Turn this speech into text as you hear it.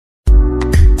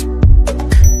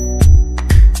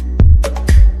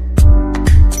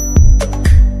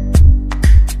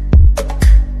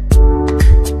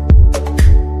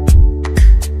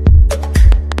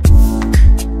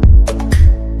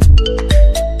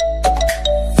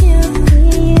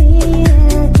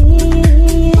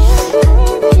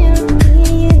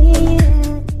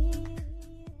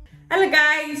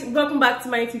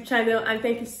my YouTube channel, and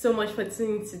thank you so much for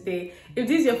tuning in today. If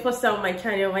this is your first time on my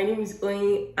channel, my name is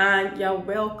Oyin and you're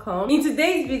welcome. In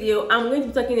today's video, I'm going to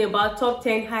be talking about top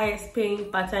 10 highest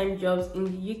paying part-time jobs in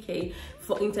the UK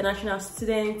for international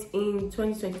students in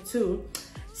 2022.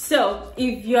 So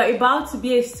if you're about to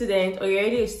be a student or you're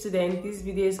already a student, this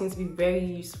video is going to be very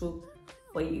useful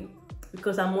for you,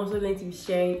 because I'm also going to be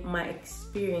sharing my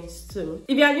experience too.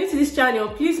 If you are new to this channel,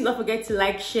 please do not forget to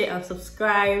like, share and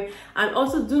subscribe, and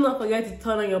also do not forget to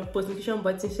turn on your post notification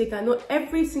button so you can know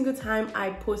every single time I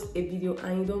post a video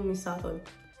and you don't miss out on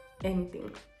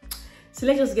anything. So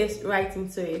let's just get right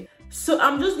into it. So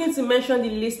I'm just going to mention the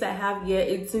list I have here.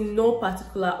 It's in no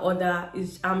particular order.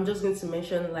 I'm just going to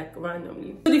mention like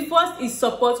randomly. So the first is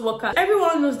support worker.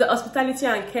 Everyone knows that hospitality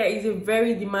and care is a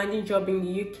very demanding job in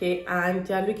the UK, and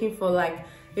they are looking for like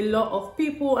a lot of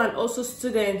people and also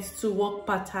students to work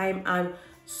part-time and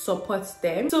support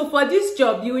them. So for this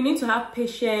job, you will need to have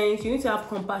patience, you need to have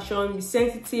compassion, be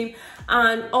sensitive,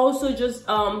 and also just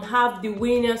have the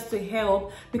willingness to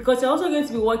help, because you're also going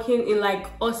to be working in like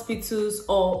hospitals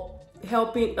or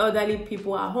helping elderly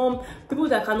people at home, people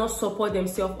that cannot support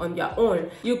themselves on their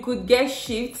own. You could get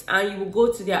shifts and you will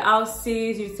go to their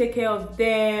houses, you take care of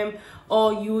them,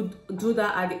 or you do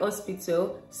that at the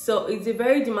hospital. So it's a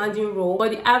very demanding role, but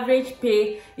the average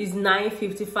pay is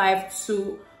 £9.55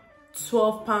 to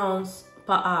 £12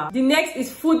 per hour. The next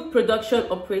is food production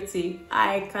operative.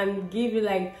 I can give you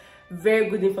like very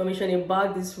good information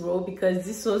about this role because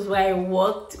this was where I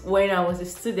worked when I was a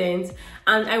student,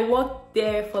 and I worked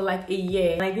there for like a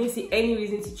year and I didn't see any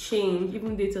reason to change,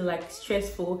 even though it was like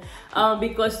stressful,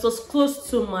 because it was close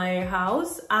to my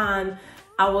house and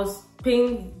I was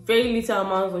paying very little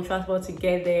amounts on transport to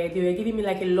get there. They were giving me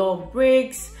like a lot of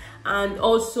breaks, and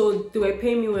also they were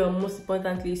paying me well, most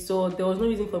importantly, so there was no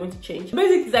reason for me to change.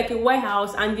 Basically, it's like a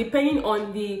warehouse, and depending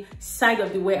on the side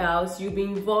of the warehouse, you'll be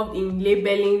involved in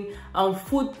labeling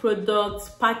food products,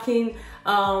 packing,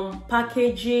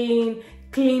 packaging,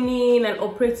 cleaning and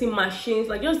operating machines,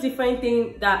 like just different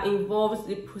things that involves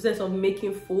the process of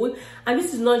making food. And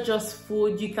this is not just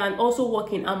food, you can also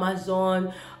work in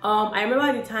Amazon. I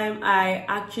remember the time I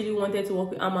actually wanted to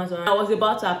work with Amazon. I was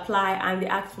about to apply and they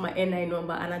asked for my NI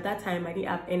number, and at that time I didn't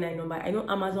have NI number. I know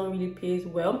Amazon really pays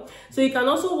well, so you can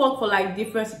also work for like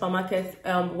different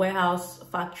supermarkets, warehouse,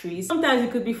 factories. Sometimes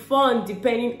it could be fun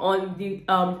depending on the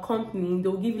company.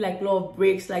 They'll give you like a lot of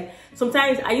breaks. Like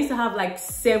sometimes I used to have like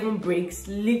 7 breaks,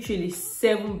 literally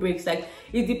 7 breaks. Like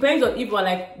it depends on if you're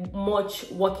like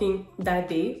much working that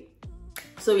day,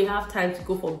 so we have time to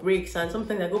go for breaks, and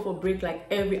sometimes I go for break like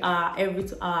every hour, every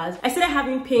 2 hours. I started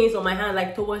having pains on my hand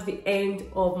like towards the end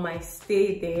of my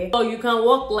stay there. So you can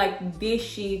work like day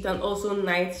shift and also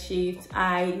night shift.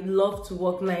 I love to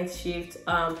work night shift.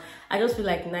 I just feel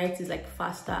like night is like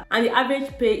faster, and the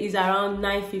average pay is around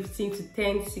 £9.15 to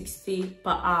 £10.60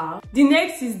 per hour. The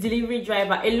next is delivery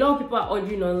driver. A lot of people are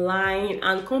ordering online,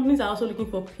 and companies are also looking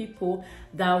for people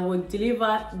that will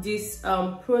deliver these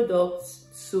products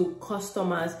to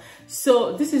customers.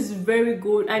 So this is very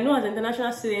good. I know as an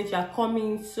international student you are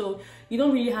coming, so you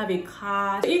don't really have a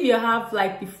car. If you have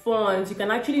like the funds, you can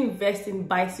actually invest in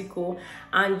bicycle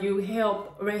and you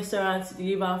help restaurants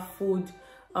deliver food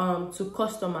to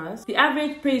customers. The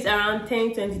average pay is around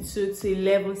 £10.22 to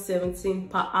 £11.17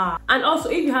 per hour. And also,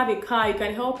 if you have a car, you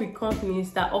can help with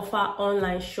companies that offer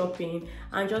online shopping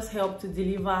and just help to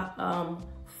deliver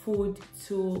food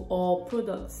to or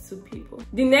products to people.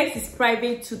 The next is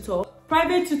private tutor.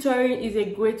 Private tutoring is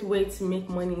a great way to make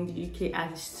money in the UK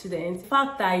as a student. The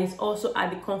fact that it's also at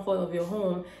the comfort of your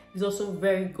home is also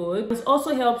very good. It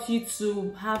also helps you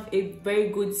to have a very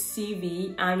good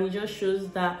CV, and it just shows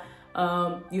that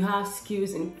you have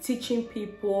skills in teaching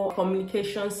people,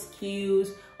 communication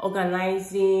skills,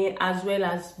 organizing, as well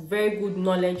as very good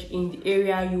knowledge in the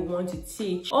area you want to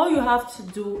teach. All you have to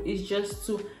do is just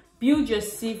to build your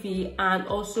CV and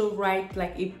also write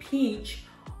like a pitch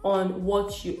on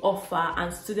what you offer,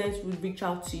 and students will reach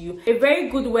out to you. A very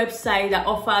good website that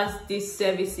offers these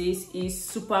services is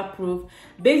Superproof.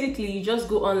 Basically, you just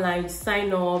go online,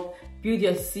 sign up, build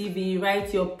your CV,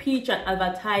 write your pitch and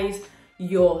advertise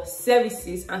your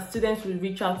services, and students will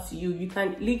reach out to you. You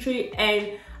can literally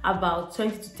earn about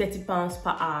 £20 to £30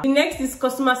 per hour. The next is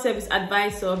customer service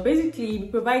advisor. Basically,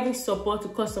 you're providing support to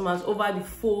customers over the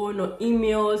phone or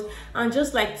emails, and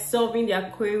just like solving their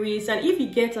queries. And if you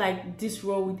get like this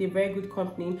role with a very good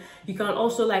company, you can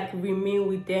also like remain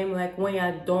with them like when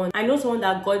you're done. I know someone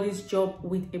that got this job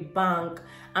with a bank,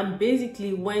 and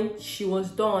basically when she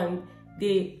was done,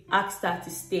 they ask that to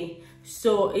stay.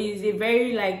 So it's a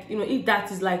very, like, you know, if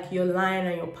that is like your line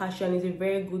and your passion, is a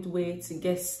very good way to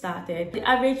get started. The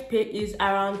average pay is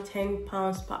around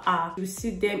 £10 per hour. You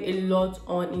see them a lot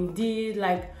on Indeed,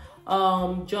 like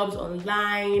jobs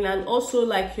online, and also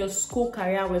like your school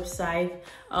career website.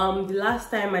 The last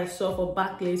time I saw for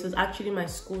Barclays was actually my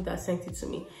school that sent it to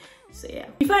me. So yeah,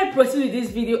 before I proceed with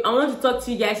this video, I want to talk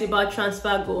to you guys about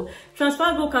TransferGo.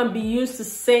 TransferGo can be used to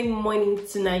send money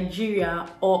to Nigeria,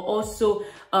 or also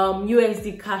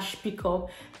USD cash pickup.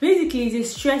 Basically, it's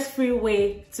a stress-free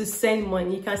way to send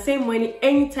money. You can send money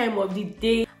any time of the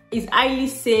day. It's highly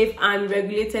safe and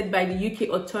regulated by the UK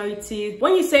authorities.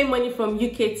 When you send money from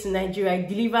UK to Nigeria, it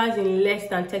delivers in less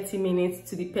than 30 minutes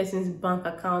to the person's bank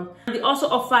account. They also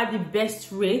offer the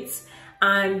best rates,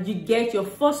 and you get your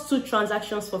first 2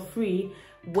 transactions for free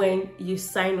when you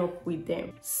sign up with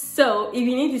them. So if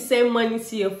you need to send money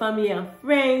to your family and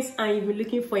friends and you've been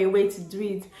looking for a way to do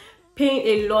it, paying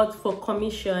a lot for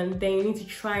commission, then you need to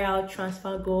try out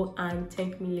TransferGo and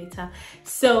thank me later.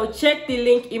 So check the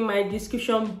link in my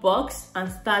description box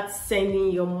and start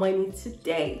sending your money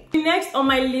today. Next on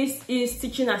my list is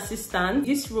teaching assistant.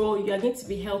 This role, you are going to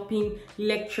be helping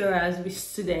lecturers with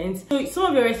students. So some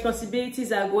of your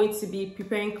responsibilities are going to be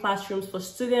preparing classrooms for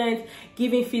students,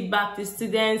 giving feedback to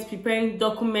students, preparing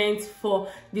documents for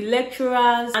the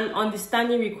lecturers, and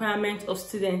understanding requirements of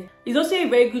students. It's also a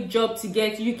very good job to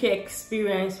get UK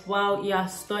experience while you are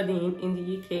studying in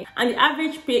the UK, and the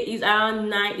average pay is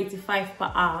around £9.85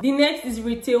 per hour. The next is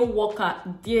retail worker.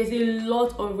 There's a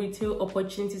lot of retail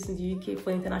opportunities in the UK for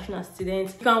international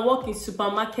students. You can work in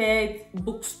supermarkets,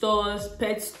 bookstores,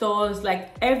 pet stores,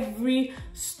 like every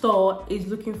store is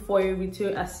looking for a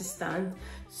retail assistant.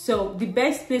 So the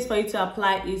best place for you to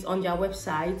apply is on their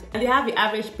website, and they have the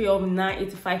average pay of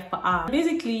 £9.85 per hour.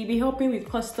 Basically, you'll be helping with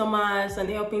customers and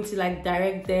helping to like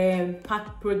direct them,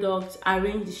 pack products,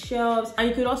 arrange the shelves, and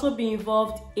you could also be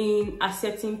involved in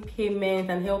accepting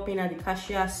payment and helping at the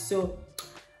cashier. So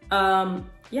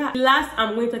yeah, last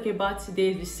I'm going to talk about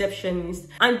today is receptionist,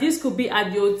 and this could be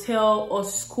at the hotel or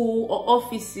school or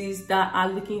offices that are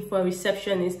looking for a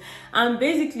receptionist. And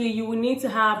basically, you will need to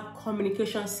have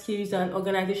communication skills and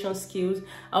organization skills.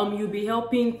 You'll be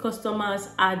helping customers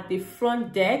at the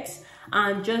front desk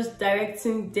and just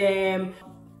directing them,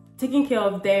 taking care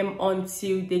of them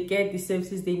until they get the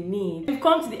services they need. We've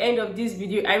come to the end of this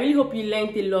video. I really hope you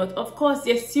learned a lot. Of course,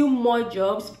 there's still more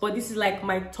jobs, but this is like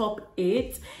my top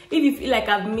 8. If you feel like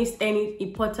I've missed any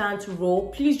important role,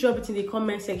 please drop it in the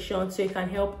comment section so you can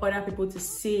help other people to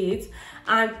see it.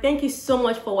 And thank you so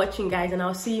much for watching, guys, and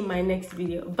I'll see you in my next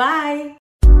video. Bye.